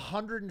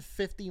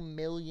 150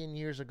 million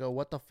years ago.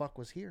 What the fuck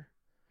was here?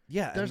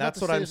 yeah, There's and not that's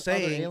to what say I'm there's other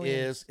saying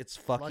aliens, is it's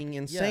fucking like,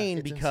 yeah, insane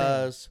it's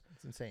because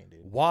It's insane,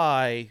 dude.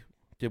 why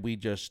did we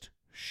just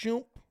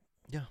shoop?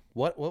 Yeah.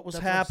 What was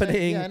That's what I'm saying.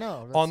 happening Yeah, I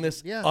know. on That's-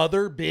 this yeah.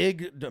 other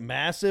big,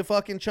 massive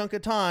fucking chunk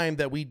of time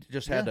that we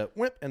just had Yeah. to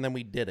whip and then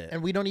we did it?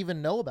 And we don't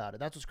even know about it.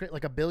 That's what's crazy.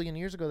 Like 1 billion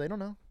years ago, they don't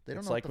know. They don't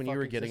It's know. like what when the you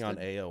were fuck getting on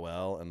existed.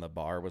 AOL and the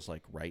bar was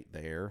like right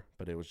there,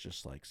 but it was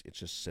just like it's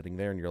just sitting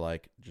there, and you're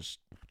like, just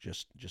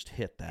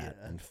hit that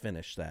Yeah. and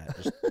finish that.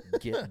 Just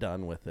get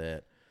done with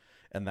it.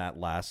 And that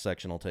last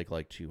section will take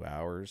like 2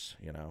 hours,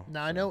 you know.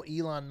 Now, I know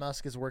Elon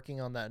Musk is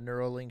working on that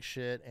Neuralink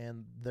shit,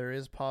 and there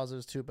is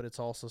positives to it, but it's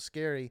also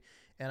scary.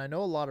 And I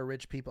know a lot of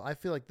rich people, I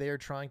feel like they are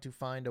trying to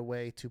find a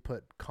way to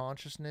put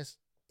consciousness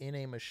in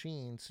a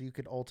machine so you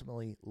could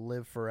ultimately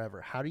live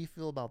forever. How do you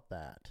feel about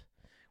that?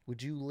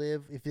 Would you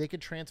live, if they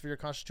could transfer your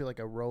consciousness to like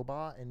a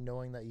robot and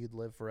knowing that you'd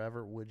live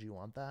forever, would you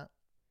want that?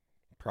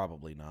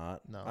 Probably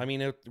not. No. I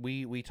mean,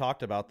 we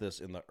talked about this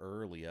in the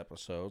early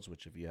episodes,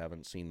 which if you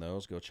haven't seen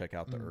those, go check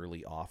out the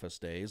early Office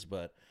days.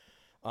 But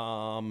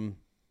I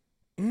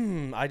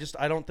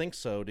don't think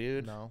so,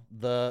 dude. No.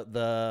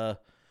 The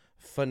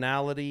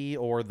finality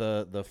or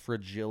the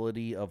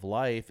fragility of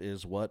life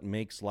is what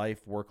makes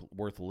life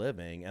worth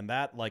living. And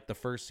that, like the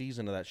first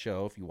season of that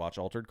show, if you watch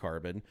Altered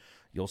Carbon,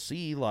 you'll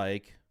see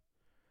like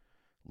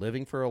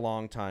living for a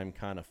long time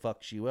kind of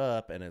fucks you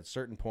up. And at a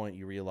certain point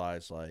you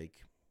realize like,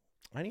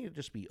 I need to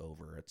just be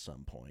over at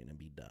some point and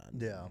be done.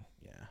 Yeah.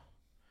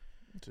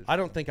 Yeah. I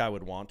don't think I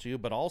would want to,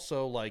 but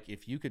also like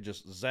if you could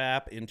just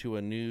zap into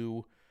a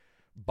new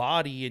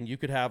body and you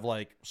could have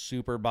like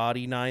Super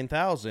Body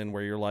 9000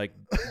 where you're like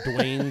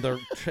Dwayne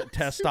the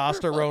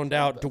testosterone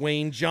out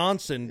Dwayne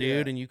Johnson,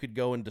 dude, and you could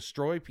go and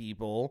destroy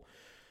people.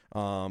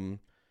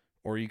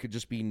 Or you could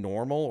just be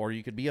normal, or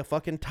you could be a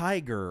fucking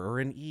tiger or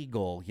an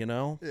eagle, you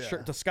know? Yeah.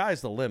 Sure, the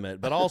sky's the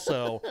limit. But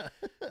also,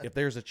 if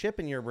there's a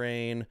chip in your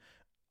brain,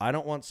 I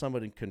don't want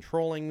somebody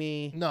controlling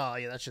me. No,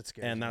 yeah, that shit's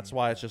scary. And that's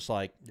why it's just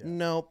like,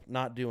 nope,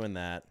 not doing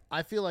that.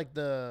 I feel like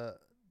the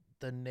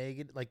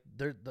negative, like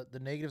the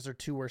negatives are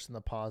too worse than the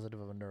positive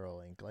of a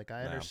Neuralink. Like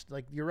I understand,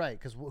 like you're right,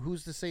 because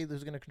who's to say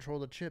who's going to control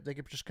the chip? They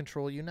could just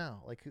control you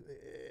now. Like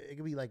it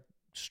could be like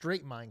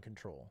straight mind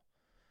control.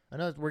 I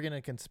know that we're getting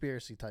a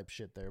conspiracy type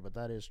shit there, but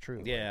that is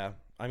true. Yeah,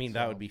 I mean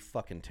that would be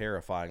fucking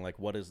terrifying. Like,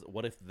 what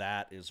if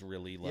that is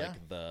really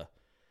like the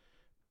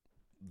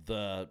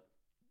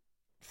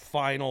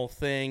final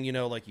thing? You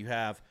know, like you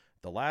have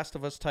The Last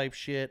of Us type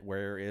shit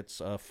where it's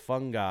a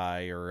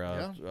fungi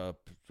or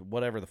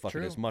whatever the fuck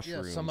it is,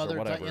 mushrooms some or other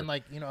whatever, and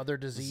like other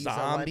disease,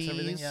 zombies, that wipes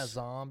everything. Yeah,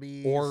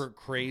 zombies or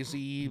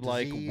crazy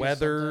like disease,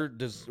 weather,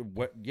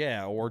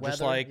 or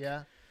just like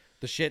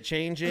the shit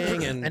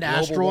changing and an global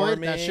asteroid.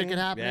 warming. That shit can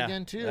happen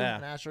again too. Yeah.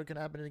 An asteroid can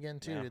happen again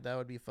too. Yeah. Dude, that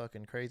would be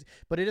fucking crazy.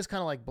 But it is kind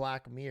of like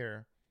Black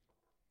Mirror.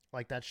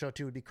 Like that show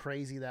too would be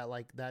crazy that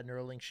like that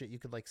Neuralink shit you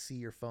could like see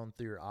your phone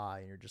through your eye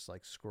and you're just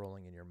like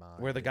scrolling in your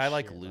mind. Where the and guy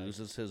like shit,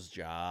 loses his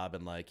job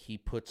and like he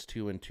puts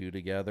 2 and 2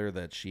 together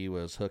that she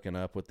was hooking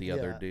up with the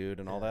other dude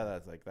and all that.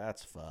 That's like,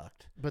 that's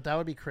fucked. But that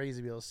would be crazy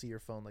to be able to see your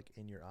phone like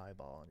in your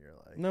eyeball and you're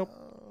like,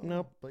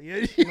 Nope. But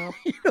yeah, Nope.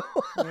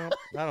 Nope.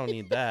 I don't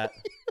need that.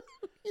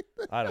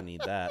 I don't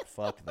need that.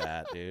 Fuck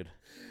that, dude.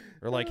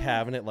 or like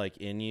having it like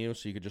in you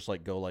so you could just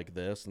like go like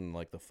this and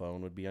like the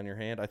phone would be on your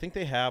hand. I think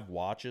they have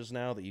watches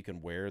now that you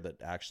can wear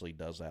that actually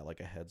does that, like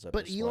a heads up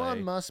But display.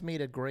 Elon Musk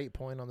made a great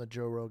point on the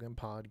Joe Rogan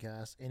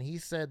podcast, and he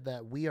said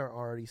that we are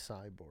already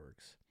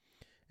cyborgs.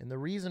 And the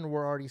reason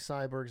we're already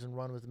cyborgs and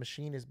run with the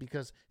machine is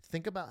because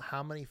think about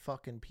how many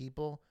fucking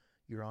people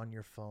you're on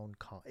your phone.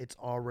 It's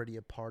already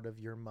a part of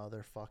your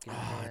motherfucking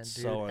hand,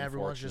 dude. So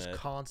Everyone's just unfortunate.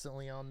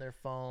 constantly on their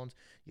phones.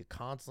 You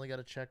constantly got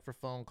to check for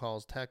phone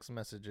calls, text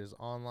messages,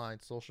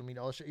 online, social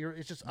media. All this shit.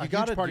 It's just a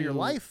huge part of your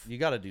life. You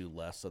got to do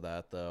less of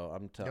that, though.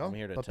 I'm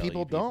here to but tell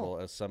people you, people,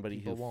 don't. as somebody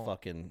People who won't.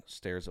 fucking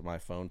stares at my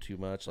phone too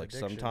much, like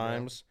Addiction,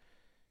 sometimes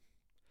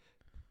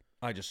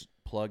I just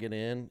plug it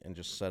in and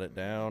just set it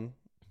down.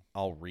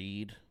 I'll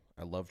read.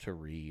 I love to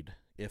read.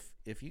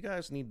 If you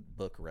guys need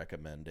book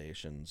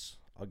recommendations,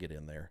 I'll get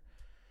in there.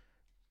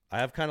 I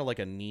have kind of like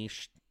a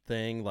niche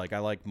thing. Like I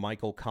like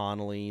Michael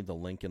Connelly, the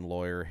Lincoln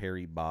Lawyer,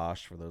 Harry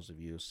Bosch, for those of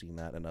you who've seen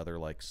that, and other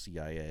like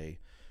CIA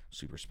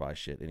super spy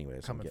shit.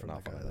 Anyways, Coming I'm getting from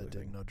off the on guy another that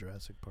thing. didn't know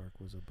Jurassic Park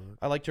was a book.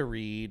 I like to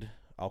read.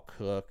 I'll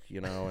cook,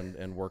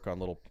 and work on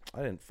little.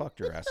 I didn't fuck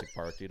Jurassic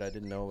Park, dude. I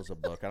didn't know it was a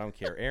book. I don't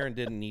care. Aaron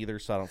didn't either,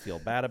 so I don't feel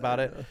bad about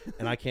it.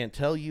 And I can't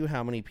tell you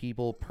how many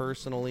people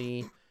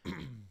personally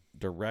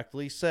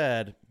directly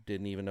said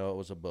didn't even know it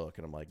was a book,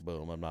 and I'm like,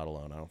 boom, I'm not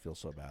alone. I don't feel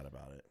so bad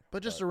about it.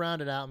 But just to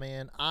round it out,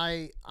 man,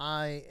 I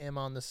am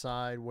on the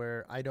side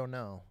where I don't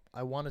know.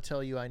 I want to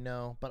tell you I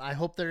know, but I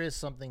hope there is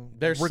something.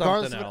 There's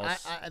regardless something of it,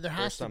 else. there has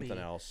There's to something be,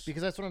 else.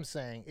 because that's what I'm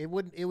saying. It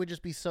would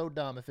just be so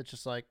dumb if it's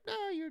just like,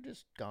 no, you're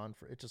just gone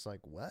for. It's just like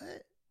what?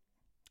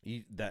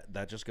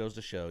 That just goes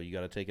to show you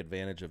got to take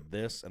advantage of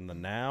this and the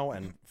now,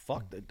 and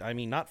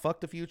not fuck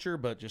the future,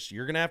 but just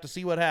you're gonna have to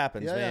see what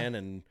happens, man,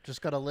 and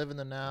just gotta live in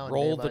the now. And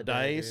roll day by the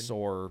day, dice, dude.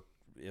 or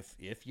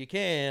if you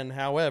can,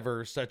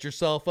 however, set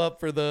yourself up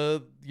for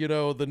the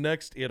the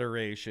next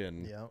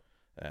iteration.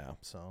 Yeah.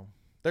 So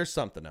There's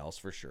something else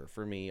for sure.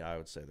 For me, I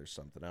would say there's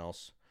something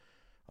else.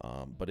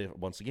 But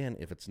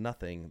if it's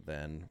nothing,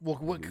 then well,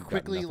 we've got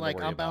quickly, nothing to like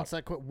worry I'll bounce about.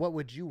 that quick. What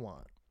would you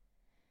want?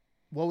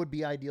 What would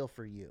be ideal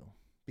for you?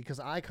 Because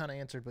I kind of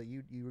answered, but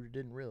you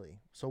didn't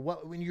really. So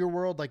what in your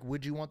world, like,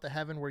 would you want the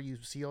heaven where you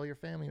see all your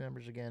family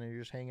members again and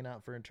you're just hanging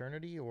out for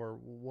eternity, or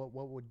what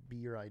would be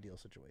your ideal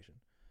situation?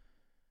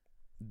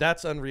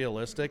 That's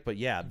unrealistic, but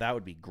yeah, that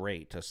would be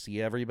great to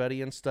see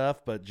everybody and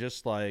stuff. But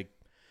just like,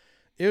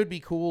 it would be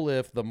cool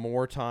if the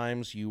more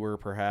times you were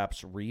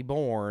perhaps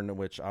reborn,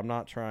 which I'm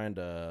not trying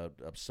to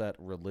upset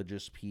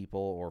religious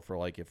people, or for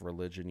like if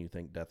religion you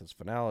think death is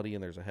finality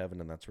and there's a heaven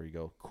and that's where you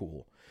go,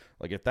 cool.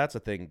 Like if that's a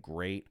thing,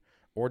 great.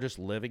 Or just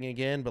living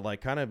again, but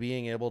like kind of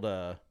being able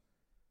to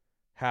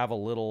have a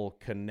little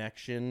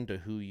connection to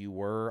who you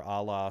were,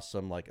 a la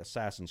some like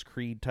Assassin's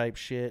Creed type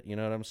shit. You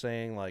know what I'm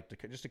saying? Like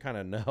just to kind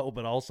of know,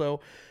 but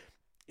also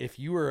if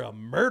you were a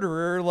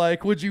murderer,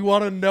 like, would you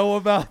want to know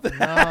about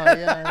that?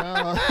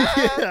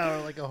 Yeah,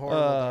 or like a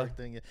horrible dark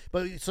thing.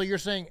 But so you're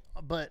saying,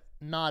 but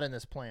not in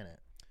this planet.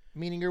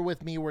 Meaning you're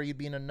with me where you'd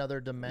be in another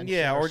dimension.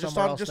 Yeah, or just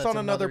on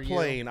another you.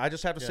 plane. I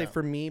just have to say, Yeah.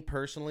 for me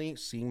personally,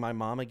 seeing my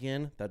mom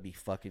again, that'd be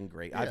fucking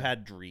great. I've Yeah.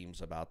 had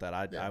dreams about that.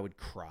 I would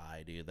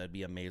cry, dude. That'd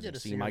be amazing. Yeah, to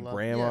Seeing see my your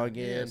grandma yeah,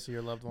 again, see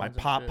your loved my ones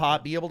and pop,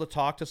 shit. be able to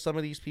talk to some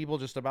of these people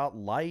just about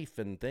life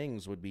and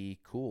things would be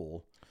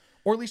cool.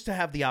 Or at least to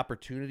have the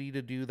opportunity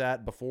to do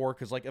that before,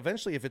 because like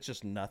eventually, if it's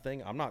just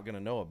nothing, I'm not gonna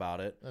know about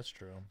it. That's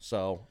true.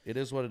 So it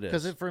is what it is.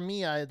 Because for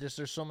me,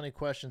 there's so many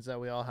questions that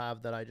we all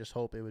have that I just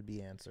hope it would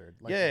be answered.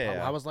 Like,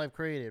 Yeah. how was life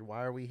created?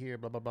 Why are we here?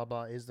 Blah blah blah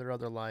blah. Is there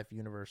other life,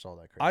 universe, all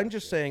that crazy I'm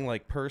just shit. saying,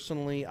 like,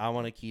 personally, I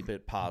want to keep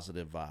it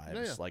positive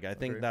vibes. Yeah. Like, I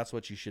think Agreed. that's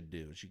what you should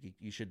do.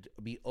 You should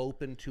be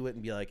open to it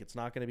and be like, it's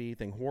not going to be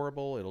anything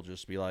horrible. It'll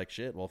just be like,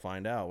 shit, we'll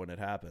find out when it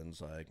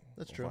happens. Like,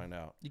 That's we'll true. find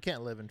out. You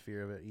can't live in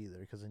fear of it either,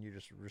 because then you're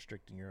just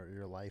restricting your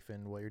life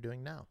and what you're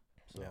doing now.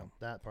 So Yeah.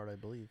 that part I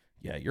believe.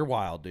 Yeah, you're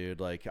wild, dude.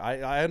 Like,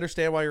 I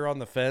understand why you're on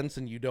the fence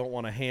and you don't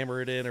want to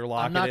hammer it in or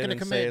lock I'm not it in going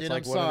to and commit, say it's dude.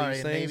 like I'm one sorry. of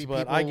these And things, maybe but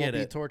people I will get be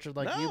it. tortured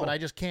like you, but I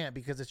just can't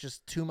because it's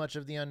just too much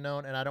of the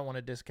unknown, and I don't want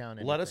to discount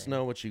anything. Let us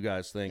know what you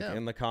guys think Yeah.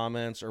 in the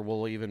comments, or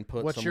we'll even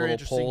put What's some your little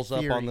interesting polls up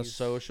on the theories?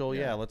 social.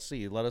 Yeah, Yeah. let's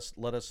see. Let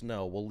us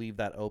know. We'll leave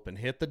that open.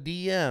 Hit the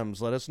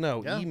DMs. Let us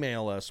know. Yeah.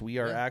 Email us. We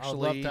are Yeah,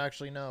 actually. I'd love to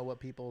actually know what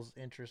people's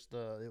interest.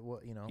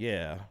 What you know.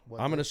 Yeah, what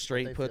I'm they- gonna what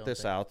straight they put feel this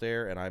and think. out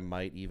there, and I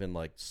might even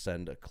like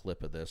send a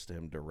clip of this to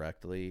him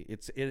directly.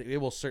 It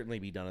will certainly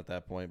be done at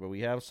that point, but we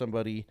have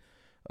somebody.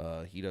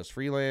 He does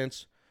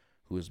freelance,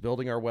 who is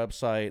building our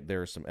website.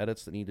 There are some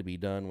edits that need to be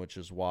done, which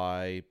is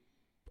why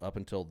up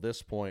until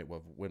this point,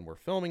 when we're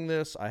filming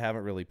this, I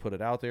haven't really put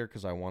it out there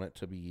because I want it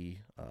to be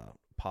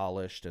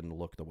polished and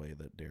look the way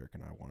that Derek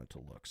and I want it to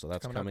look. So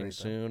that's coming out coming great,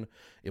 then. soon.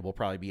 It will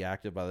probably be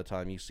active by the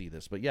time you see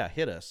this. But yeah,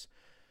 hit us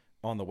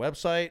on the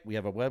website. We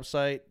have a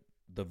website.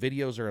 The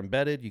videos are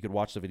embedded. You could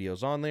watch the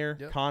videos on there.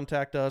 Yep.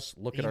 Contact us.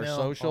 Look at our Email, all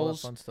that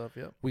socials. fun stuff.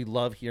 Yep. We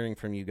love hearing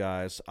from you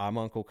guys. I'm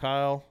Uncle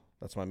Kyle.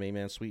 That's my main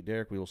man, Sweet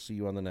Derek. We will see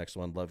you on the next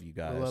one. Love you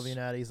guys. We love you,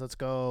 natties. Let's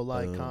go.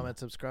 Like, Boom. comment,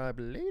 subscribe.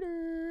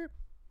 Later.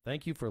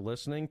 Thank you for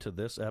listening to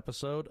this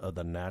episode of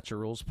the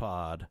Naturals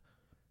Pod.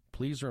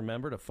 please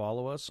remember to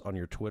follow us on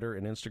your Twitter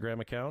and Instagram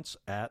accounts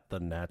at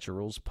The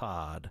Naturals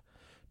Pod.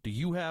 Do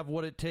you have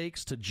what it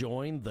takes to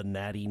join the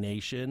Natty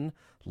Nation?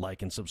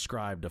 Like and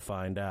subscribe to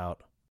find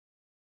out.